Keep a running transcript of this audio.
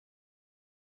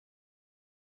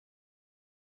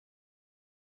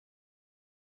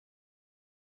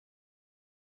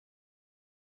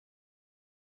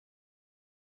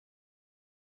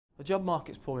The job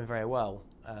market's performing very well.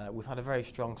 We've had a very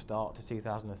strong start to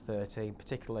 2013,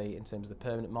 particularly in terms of the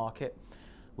permanent market.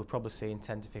 We're probably seeing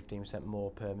 10 to 15% more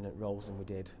permanent roles than we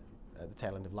did at the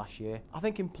tail end of last year. I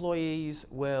think employees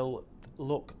will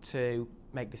look to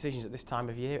make decisions at this time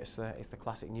of year. It's the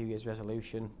classic New Year's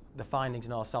resolution. The findings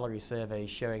in our salary survey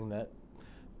is showing that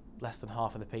less than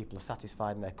half of the people are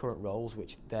satisfied in their current roles,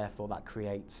 which therefore that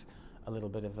creates a little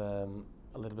bit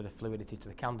of fluidity to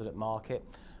the candidate market,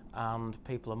 and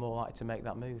people are more likely to make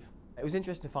that move. It was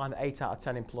interesting to find that 8 out of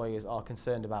 10 employers are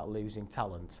concerned about losing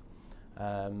talent,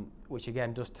 which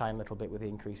again does tie in a little bit with the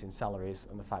increase in salaries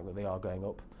and the fact that they are going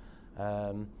up.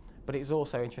 But it was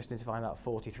also interesting to find out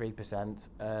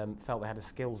 43% felt they had a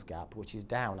skills gap, which is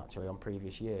down actually on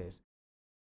previous years.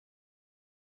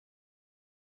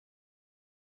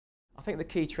 I think the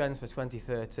key trends for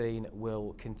 2013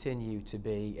 will continue to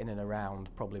be in and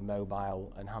around probably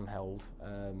mobile and handheld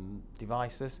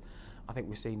devices. I think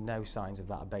we've seen no signs of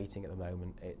that abating at the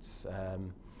moment. It's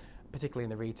particularly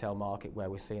in the retail market where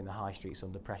we're seeing the high streets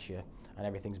under pressure and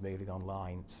everything's moving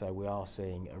online, so we are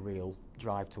seeing a real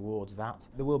drive towards that.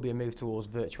 There will be a move towards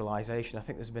virtualisation. I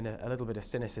think there's been a little bit of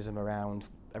cynicism around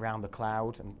the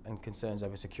cloud and concerns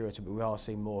over security, but we are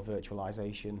seeing more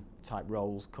virtualisation type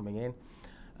roles coming in.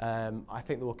 I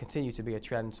think there will continue to be a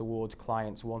trend towards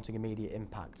clients wanting immediate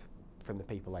impact from the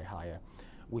people they hire.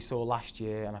 We saw last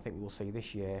year, and I think we will see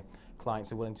this year,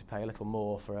 clients are willing to pay a little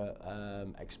more for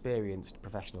experienced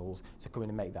professionals to come in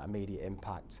and make that immediate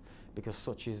impact, because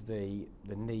such is the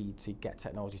need to get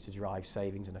technology to drive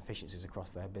savings and efficiencies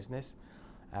across their business.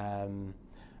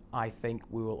 I think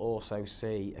we will also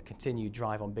see a continued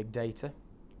drive on big data.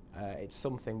 It's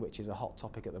something which is a hot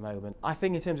topic at the moment. I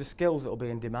think in terms of skills that will be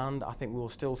in demand, I think we will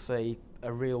still see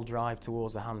a real drive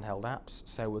towards the handheld apps.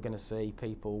 So we're going to see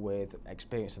people with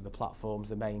experience of the platforms,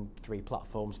 the main 3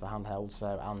 platforms for handheld,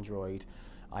 so Android,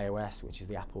 iOS, which is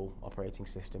the Apple operating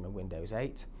system, and Windows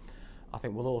 8. I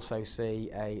think we'll also see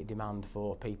a demand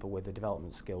for people with the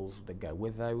development skills that go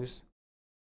with those.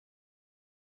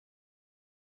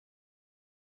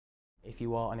 If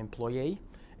you are an employee,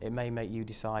 it may make you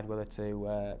decide whether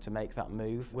to make that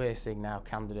move. We're seeing now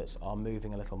candidates are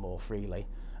moving a little more freely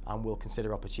and will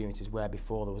consider opportunities where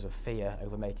before there was a fear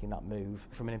over making that move.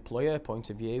 From an employer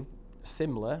point of view,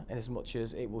 similar in as much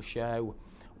as it will show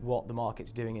what the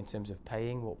market's doing in terms of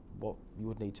paying, what you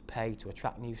would need to pay to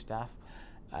attract new staff,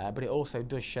 but it also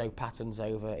does show patterns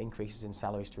over increases in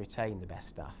salaries to retain the best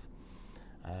staff.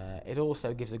 It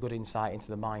also gives a good insight into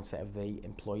the mindset of the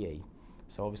employee.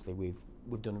 So obviously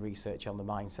we've done research on the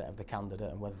mindset of the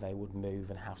candidate and whether they would move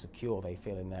and how secure they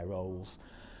feel in their roles.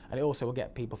 And it also will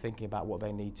get people thinking about what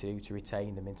they need to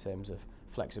retain them in terms of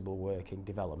flexible working,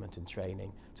 development and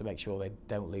training to make sure they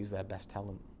don't lose their best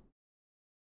talent.